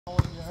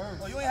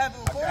Oh, you ain't have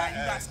it before? You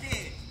got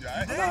scared. You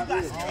did? You got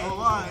scared. Oh,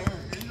 why?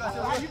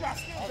 You got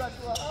scared.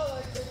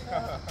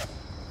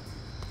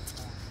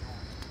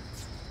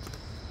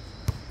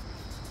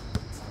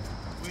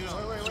 Wait.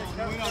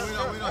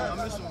 I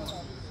missed one.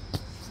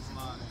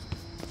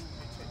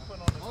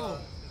 Oh.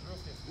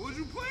 What was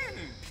you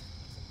playing?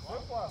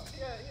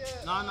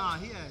 Nah,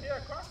 he had.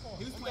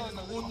 He was playing in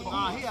the fourth.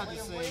 Nah, he had the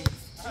same. He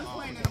was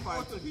playing in the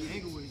fourth of the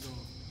ankle weights on.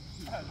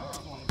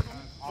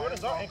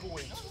 Jordan's our ankle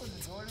weight.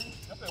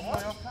 That's it, one. I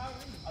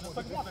just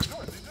took one.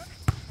 Jordan, did you?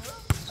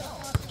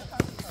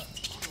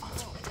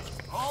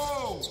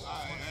 Oh! All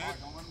right, man.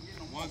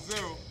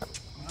 1-0.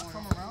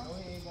 Come around.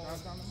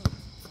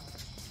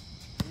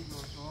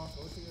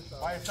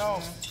 By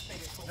yourself.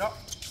 Yup.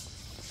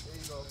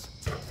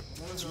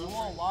 You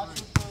want to watch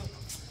it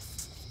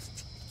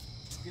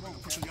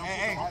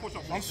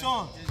Hey,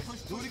 Sean,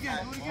 do it again.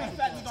 In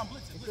fact, we gonna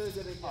blitz it.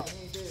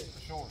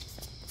 Sure.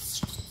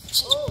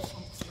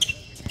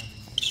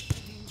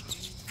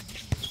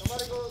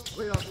 Somebody go.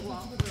 Wait up.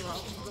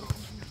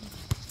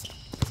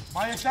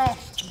 By yourself.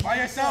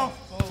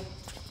 So,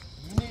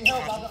 you need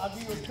help, I'll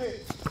give you a pick.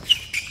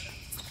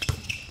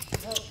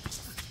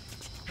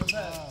 Come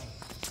back.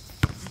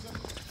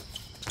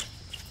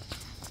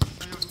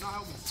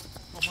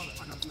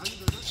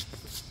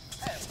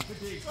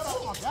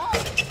 Oh my God!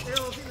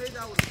 He laid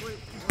down with a quick.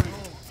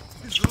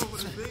 He drove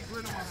with a big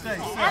grin on my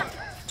face.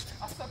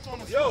 I stepped on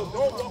the Yo,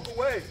 don't walk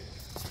away.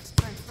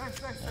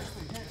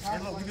 Hey,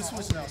 look, we can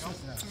switch now. 3-0,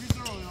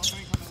 yo.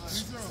 3-0.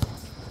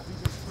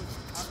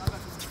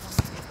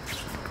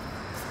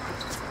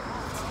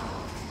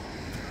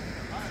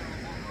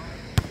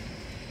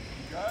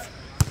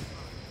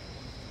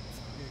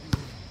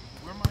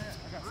 Where am I at?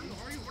 I got you.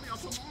 What are y'all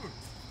talking about?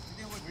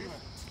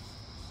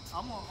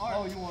 I'm on art.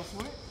 Oh, you want to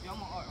switch? Yeah,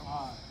 I'm on art.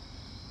 Alright.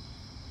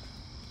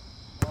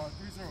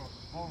 3-0.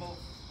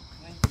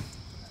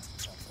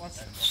 Watch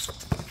it.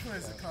 Where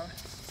is it, Con?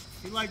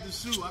 He like to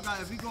shoot. I got.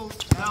 If he goes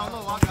down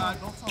low, I got.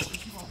 Don't talk.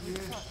 Keep on.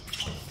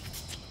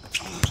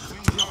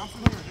 I'm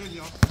from here,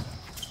 yo.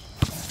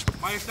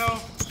 By yourself.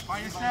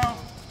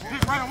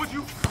 Hit right, I'm with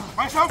you.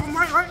 By yourself, I'm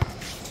right.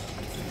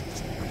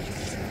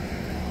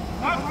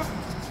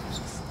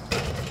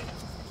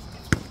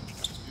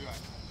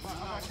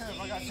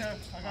 I got 10.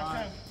 I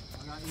got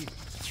E.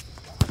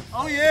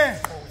 Oh yeah.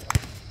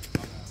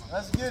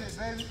 Let's get it,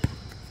 baby.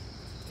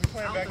 We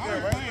playing back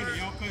there, right? Playing it,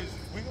 yo, cause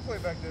We can play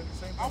back there.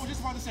 Same I was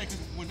just about to say,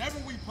 because whenever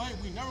we play,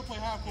 we never play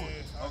half court.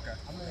 Okay.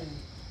 I mean,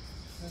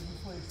 since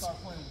we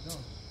start playing with them.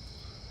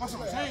 That's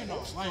what I'm saying,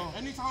 though. Like,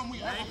 anytime we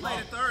ever Play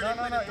the third.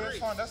 No, that's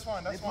fine. That's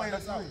fine. They That's play fine. the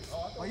That's not. three.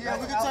 Oh yeah,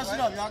 we can touch it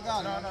up. Y'all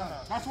got it. No.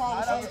 That's why I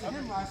was saying to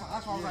him last time.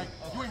 That's why I was like,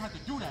 you ain't have to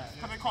do that.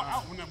 Because they call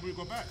out whenever we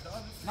go back.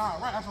 Nah,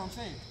 right, that's what I'm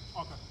saying.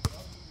 Okay.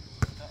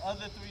 The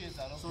other three is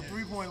out. So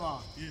 3-point line.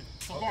 Yeah.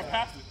 So going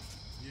past it.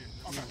 Yeah.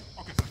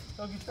 Okay.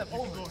 So if you step You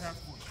over. can go half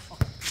court.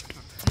 Okay.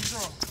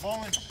 3-0.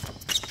 Ball in.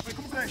 Wait,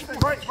 come on.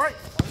 Stay. Right. All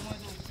you want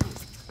to do is shoot.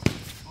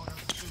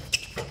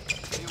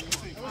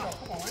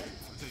 Come on, man.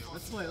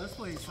 Let's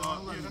play,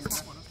 Sean. Yeah,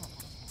 that's my fault.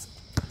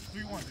 3-1.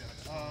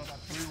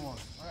 3-1. All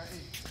right,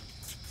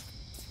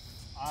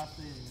 I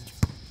see it.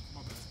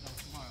 My bad.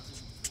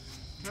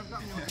 Kev got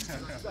me on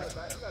defense.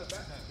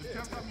 If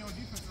Kev got me on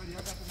defense already, I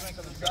got the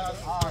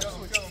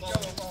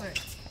man.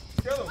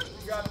 Kill him.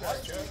 You got that,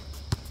 Kev.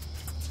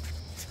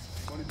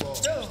 20 ball.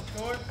 Kill him,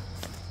 George.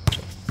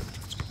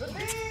 Good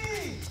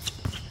knee.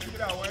 Take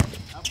it out, Wayne.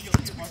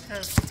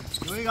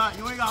 You ain't got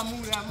to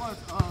move that much,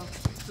 Sean.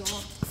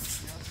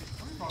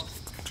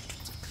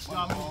 You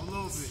got to move a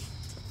little bit.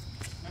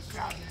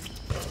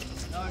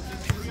 No,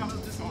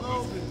 just a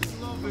little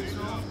bit,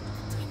 Sean.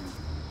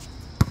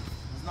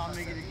 Let's not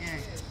make it a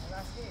game.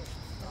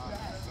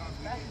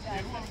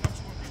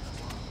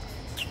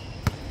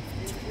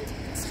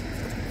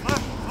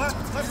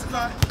 Left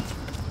side.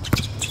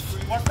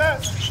 Watch that.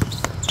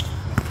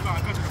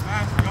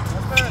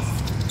 Watch that.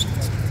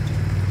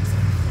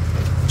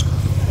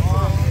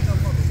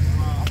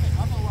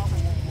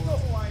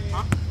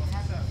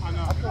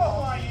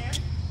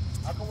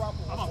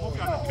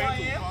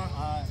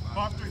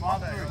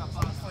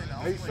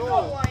 Hey,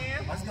 sure.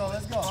 Let's go.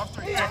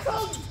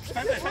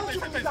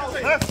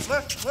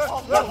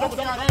 Left.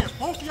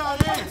 Both of y'all in.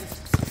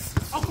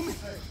 Oh, come here.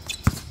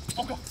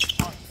 Okay.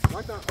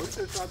 Right down. Oh, you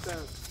said shot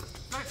down.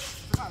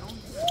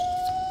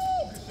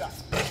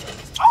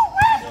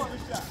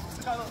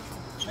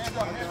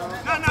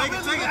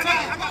 Take it. I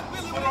got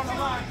Billy Put it on the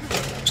line.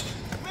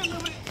 Billy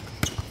with it.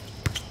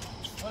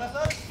 What I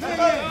say? No,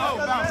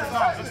 bounce.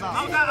 I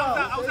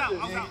was out.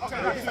 Okay,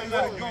 let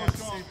it go.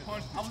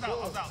 I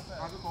was out.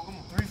 Come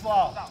on. 3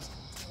 fouls.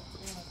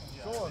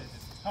 Sure.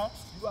 Huh?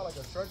 You got like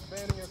a stretch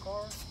band in your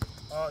car?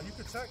 You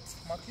could check.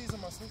 My keys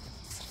and my sneakers.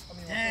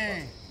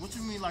 Dang. What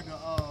you mean, like a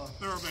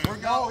Third band.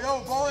 workout?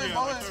 Yo, ball in.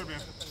 Third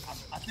band.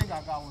 I think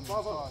I got one.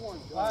 All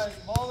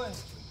right, ball in.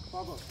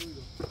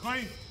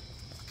 Clean.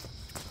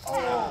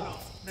 Oh.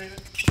 Made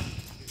it.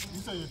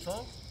 You say your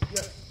trunk?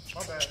 Yeah.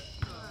 My bad.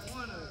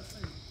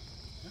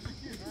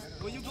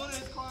 When you go to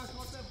his car,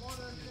 what's that ball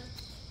there again?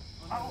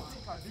 I don't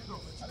think I do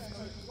though.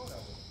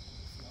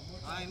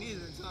 I ain't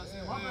either until I see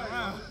him My running bad,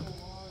 around. yo.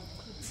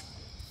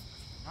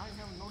 I ain't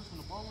never noticed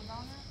when the ball went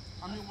down there.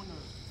 I mean, when the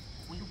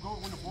ball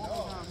goes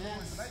down there.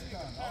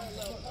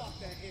 Parallel park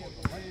that air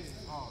ball.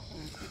 Oh,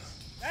 shit.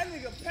 That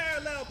nigga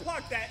parallel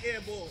park that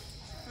air ball.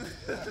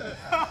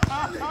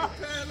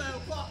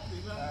 Parallel park me,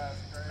 man.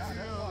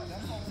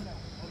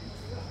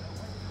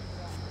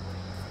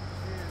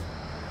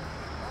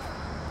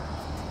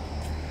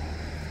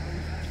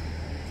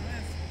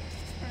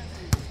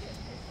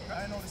 I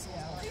didn't know this was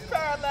on. He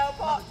parallel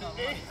park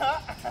me.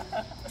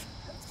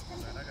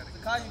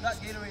 Kai, you got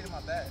Gatorade in my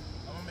bag.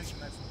 I'm gonna make the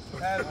next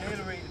one. I have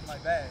Gatorade in my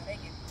bag.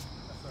 Thank you.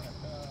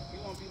 You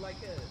won't be like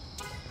his.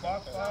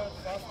 5, 5, 5,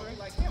 3.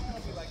 Like him, you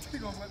won't be like him. He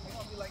gonna flip You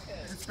won't be like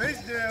his.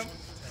 Space Jam.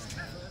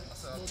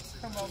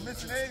 Come on,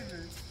 Missing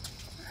Ages.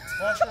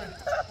 5, 3.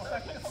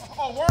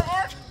 Oh, word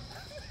art?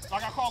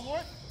 Like I call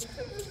Lloyd?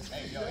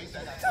 Hey, yo, he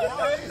said that.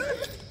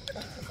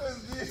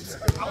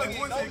 I like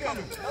one thing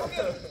coming.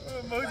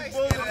 Somebody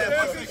scared of that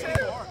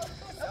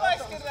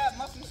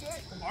muffin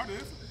shit.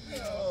 Artist. He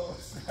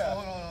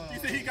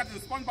said he got the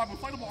SpongeBob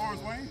inflatable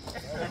arms, Wayne.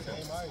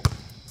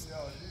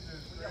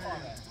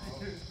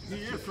 He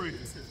is crazy.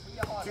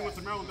 He went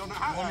to Maryland, don't know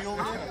how. It don't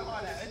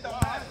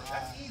matter.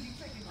 That's easy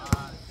picking.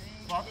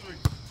 5-3.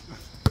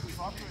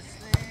 5-3.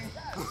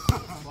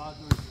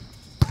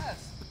 Yes.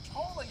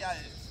 How old y'all is?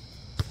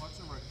 Watch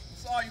it right.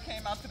 Sorry you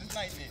came out to this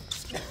nightmare.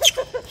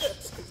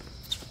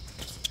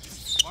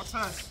 Watch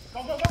pass. Go.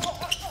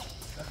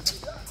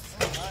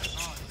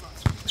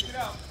 Get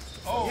out.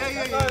 Oh,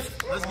 Yeah.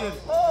 Let's get it.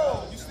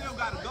 Oh. You still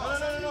gotta go.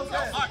 No.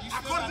 Kev. I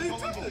caught it.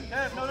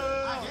 Kev, no.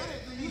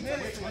 You hit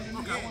it.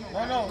 Okay.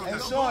 No.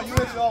 And Sean, you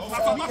hit it off. I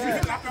thought my feet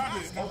hit after I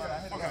did.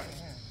 Okay.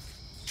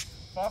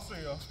 5, 3,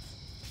 yo.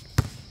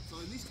 So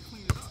at least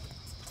clean it up.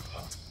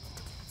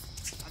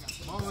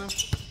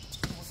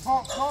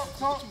 Talk.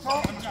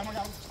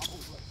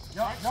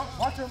 Yo,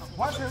 watch him.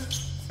 Watch him.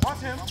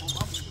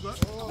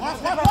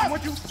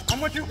 I'm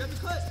with you.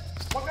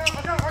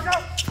 Watch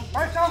out.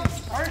 Right down.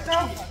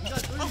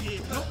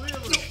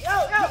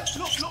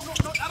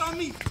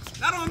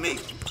 No, not on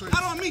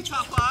me,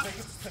 top five.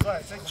 Go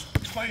ahead, take him.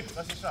 Play.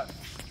 That's your shot.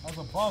 That was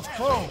a boss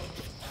too.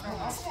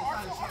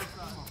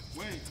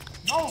 Wait.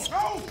 You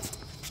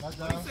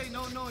say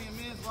no, your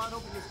man's wide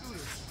open, your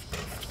shooter.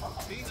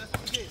 See, that's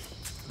what he did.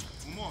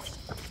 One more.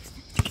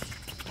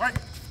 Right.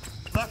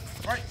 Left.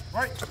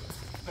 Right.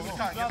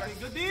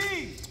 Good D.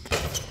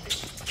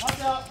 Watch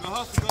out. Go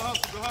hustle.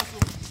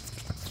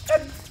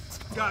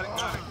 Got it.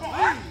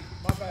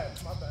 My bad.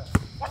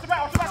 Watch the back.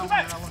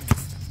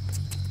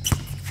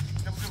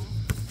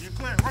 You're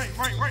clear.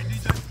 Right,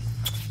 DJ.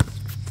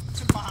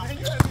 Man,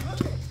 you gotta be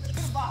looking. Get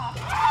him behind.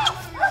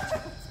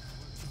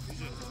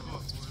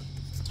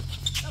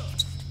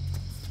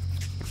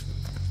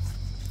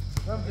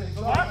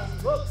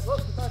 Look.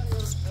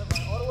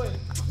 All the way.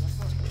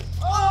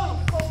 Oh!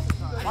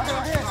 Watch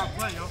your hands.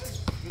 Play, yo.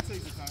 Good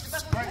take the time.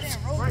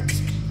 Right.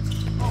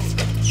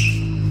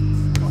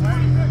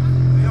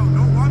 Yo,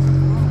 don't watch it.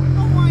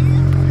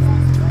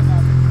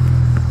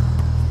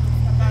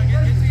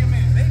 Get to your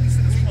man.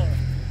 Babysit his phone.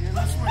 Yeah,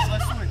 let's switch.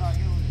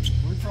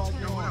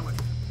 Yo, whatever.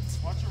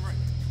 Watch your right.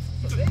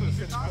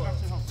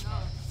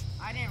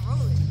 I didn't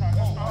roll it.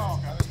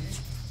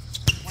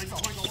 Wake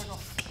up.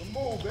 Good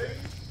move, baby.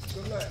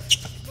 Good luck.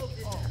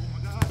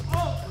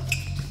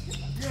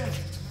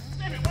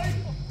 Damn it,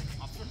 Wayne.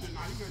 I'm flipping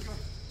now. You good.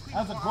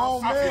 That's a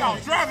grown I feel I'm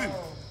man. driving.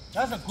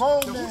 That's a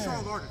grown Who's man.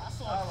 strong guarding?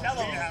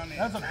 Jello down there.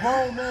 That's a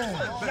grown man. No,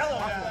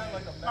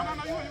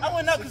 you ain't. I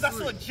went up because I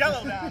saw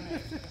Jello down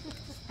there.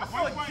 I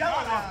saw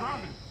Jello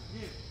down there.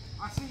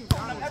 I see you.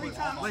 Every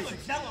time I saw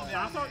Jello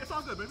down there. It's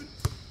all good, baby.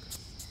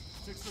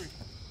 6-3.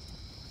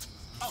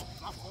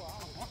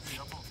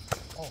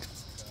 Oh,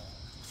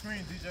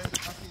 Screen, DJ.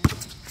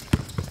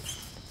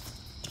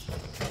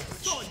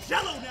 Saw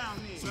Jello down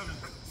there. 7-3.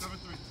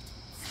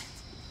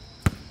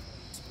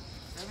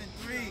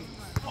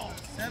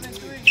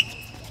 7-3.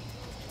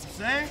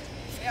 Say?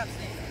 Yeah, I'm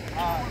saying.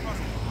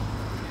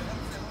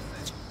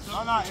 No,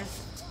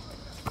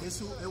 it's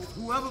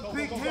whoever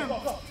picked him,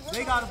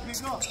 they gotta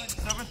pick up.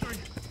 7-3.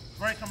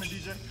 Right coming,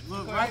 DJ.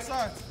 Look, right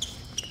side.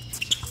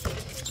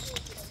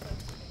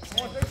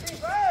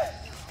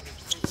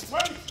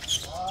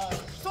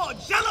 Saw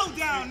Jello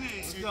down there.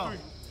 Let's go.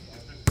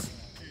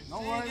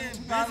 Don't worry,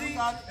 getting we got busy. it.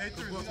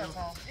 8-3. We got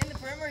time. In the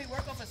perimeter, he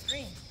worked off a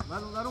screen.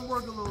 Let him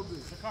work a little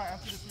bit. Sakai,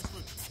 after this, we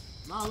switch.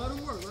 Nah, let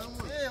him work.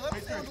 Yeah, let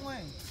him stay on the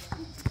lane.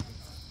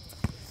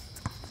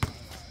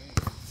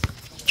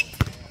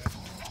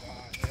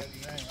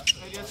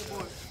 Hey, that's the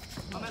board.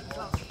 I'm at the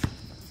top.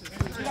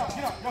 Get up.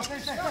 Yo, stay.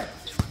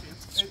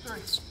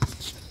 8-3.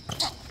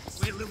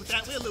 We'll live with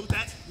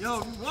that. Yo,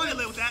 you We'll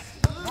live with that.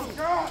 Oh,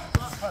 God.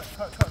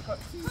 Cut.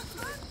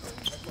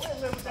 We'll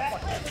live with that.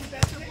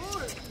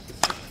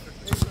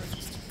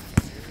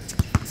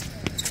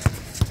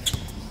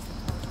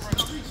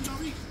 No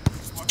reach.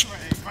 Watch your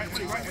right. Right.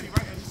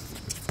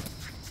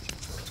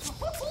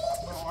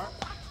 All right.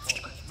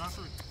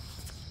 9-3.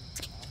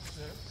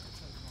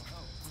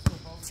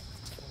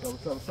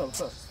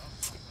 What's up?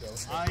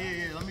 Ah,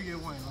 yeah. Let me get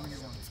one.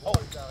 Oh,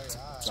 he's out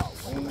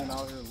here. Leaning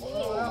out here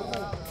low.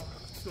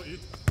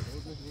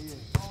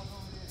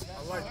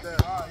 I like that.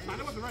 Oh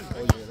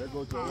yeah, there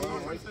goes your one.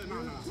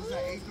 Who's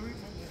that, 8-3?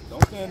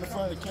 Don't stand in the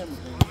front of the camera,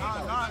 man.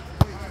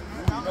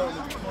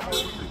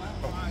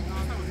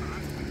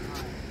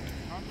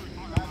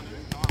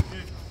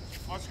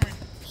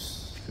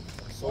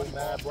 So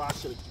mad, bro. I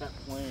should have kept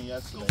playing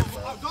yesterday,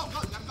 bro. I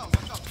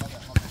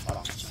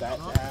done sat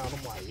down.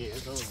 I'm like, yeah,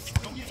 it's over.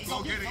 Go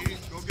get it, E.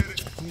 Go get it.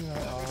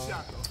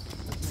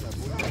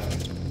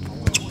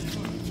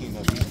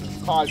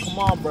 Kai, come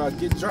on, bro.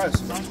 Get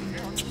dressed, bro.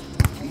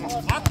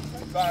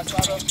 Side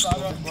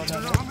up.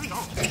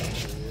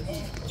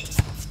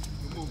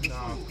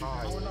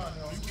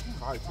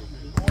 Kai, take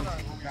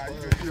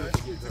it.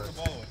 Take the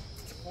ball.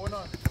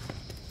 4-9.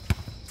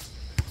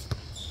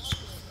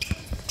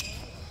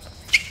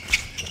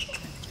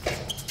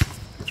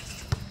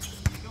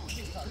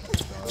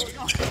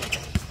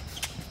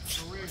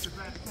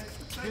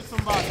 Get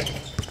somebody.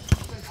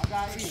 I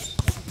got E.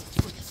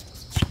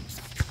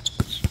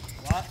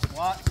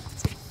 Watch.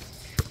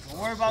 Don't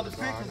worry about the pick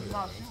because you're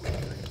not shooting.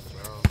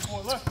 Come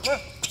on, left.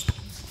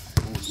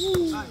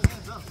 Hands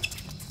up.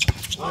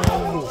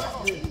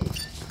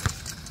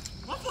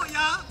 One foot,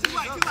 y'all. Too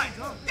light.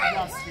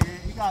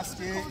 He got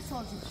scared. 4-9.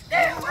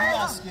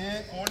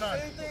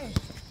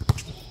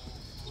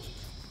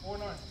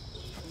 4-9.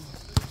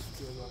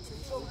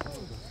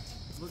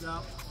 Look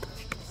out.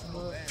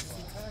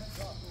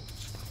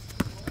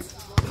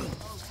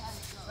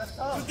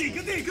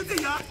 Good D,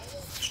 y'all.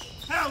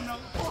 Hell no.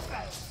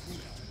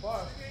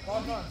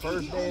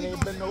 First day, it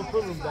ain't been no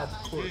feelings about the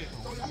court.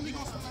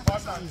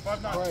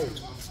 5-9. Right.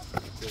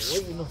 They're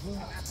waiting to hoop.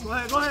 Go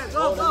ahead.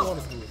 All Go. they want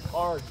to do is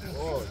argue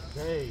all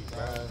day,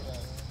 man.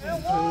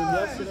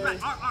 Yesterday,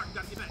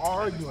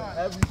 arguing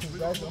every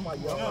possession. I'm like,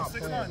 yo, I'm not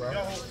playing, bro.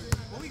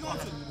 Where we going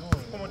to?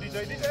 Come on, DJ.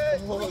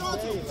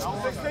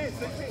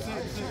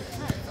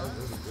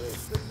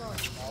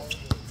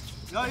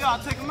 Yo, I'll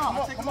take him out.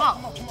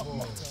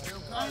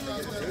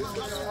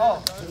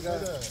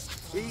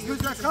 He was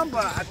gonna come,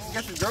 but I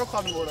guess the girl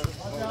called me with her.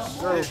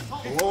 Girl,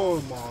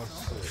 blowing my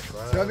shit,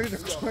 bro. Y'all need to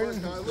clean it.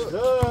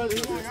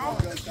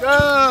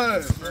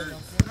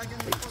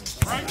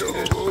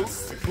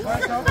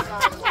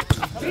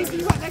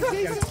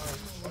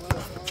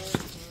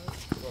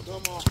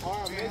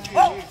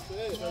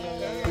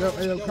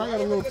 Hey, Kai got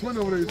a little twin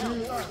over there, too.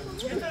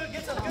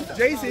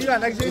 Jason, you got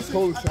next Jason? It's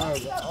cold child.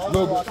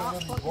 Little bit.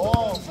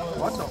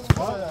 What the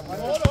fuck?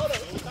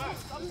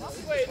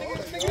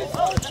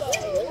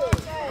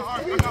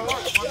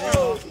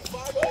 Yo,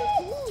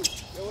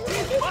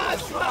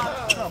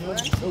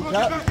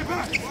 Cap.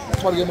 I'm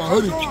about to get my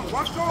hoodie.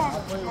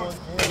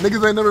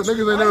 Niggas ain't never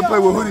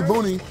played with Hoodie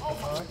Booney.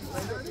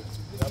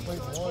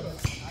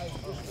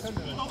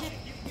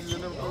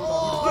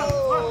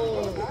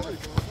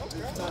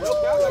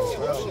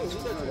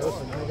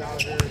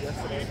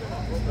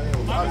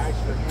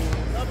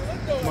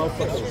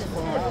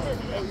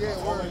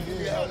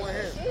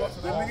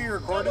 The nigga you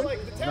recorded?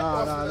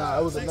 Nah.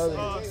 It was another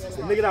nigga.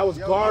 The nigga that was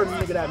guarding, the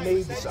nigga that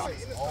made the shot.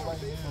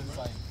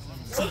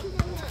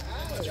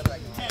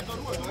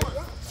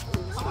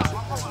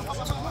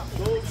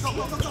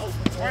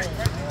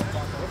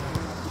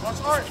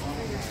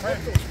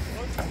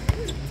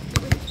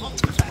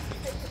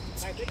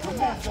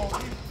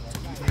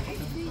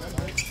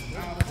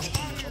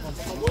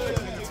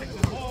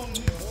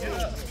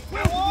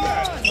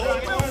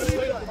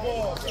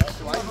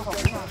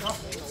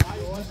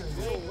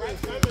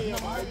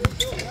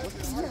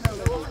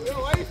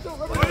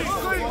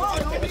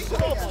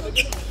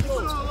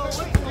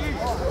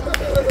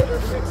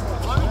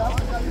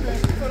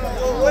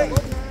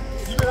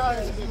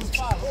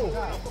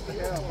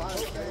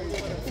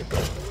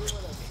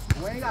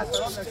 Wayne got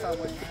thrown next time,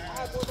 Wayne.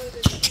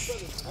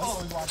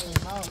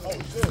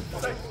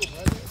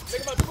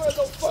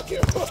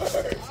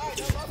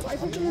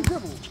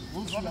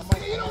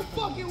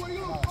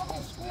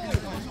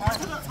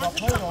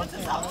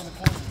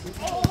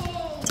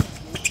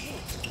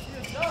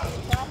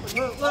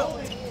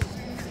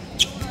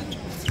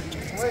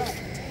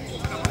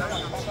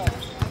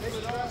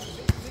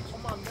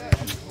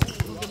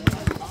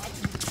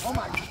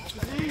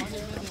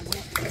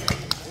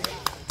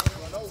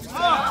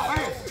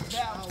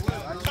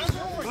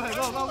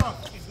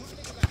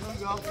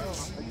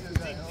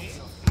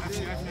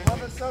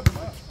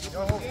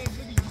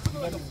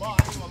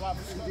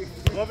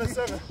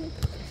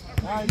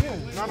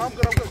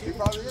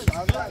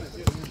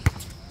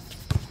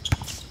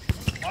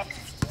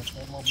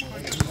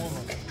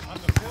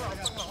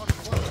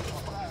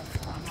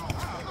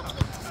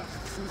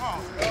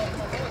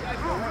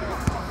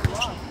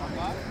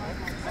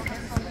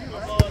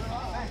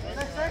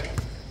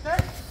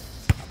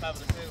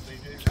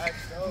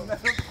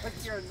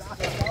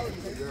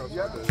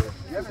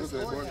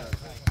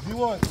 You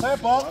want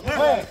clamp up?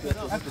 Clamp.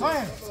 That's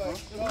clamp.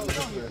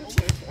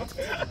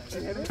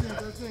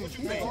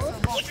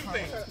 What you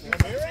think?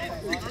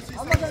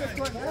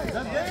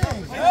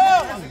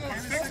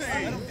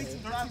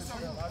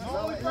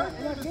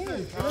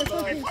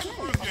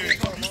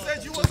 You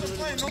said you wasn't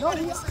playing.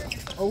 Nobody was saying.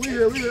 Oh, we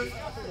here.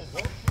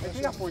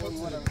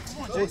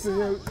 Jason,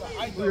 here.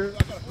 We here.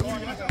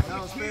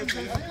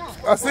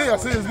 I see.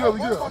 It's good. We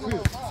good. I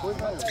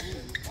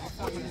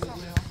see it.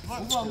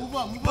 Move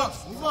up.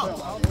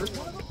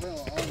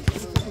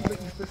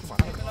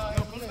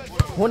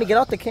 Want to get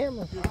off the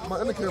camera? I'm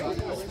in the camera.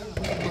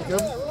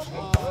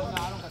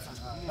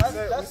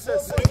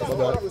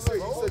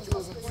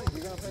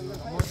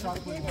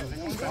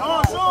 Come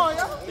on, Sean,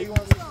 yeah.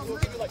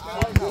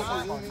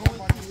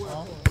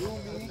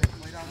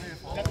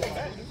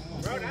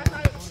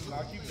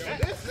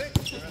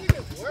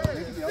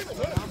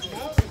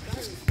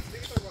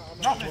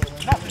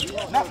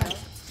 Nothing.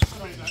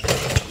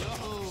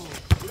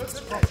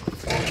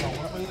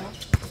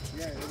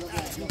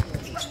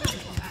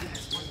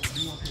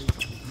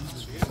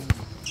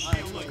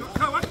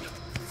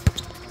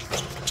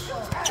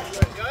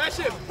 Yo, that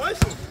shit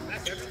busting.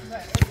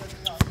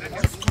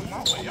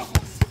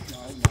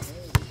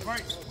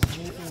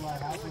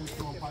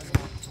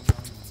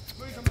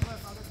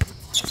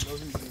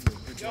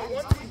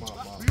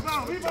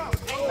 Rebound.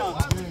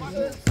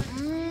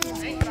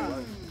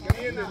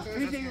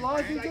 DJ, you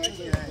lost, DJ?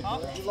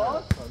 You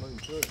lost?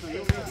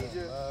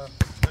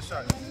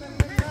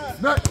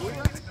 Nut.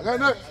 I got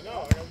nut.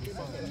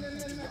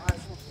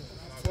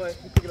 What?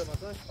 You pick it up my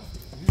son?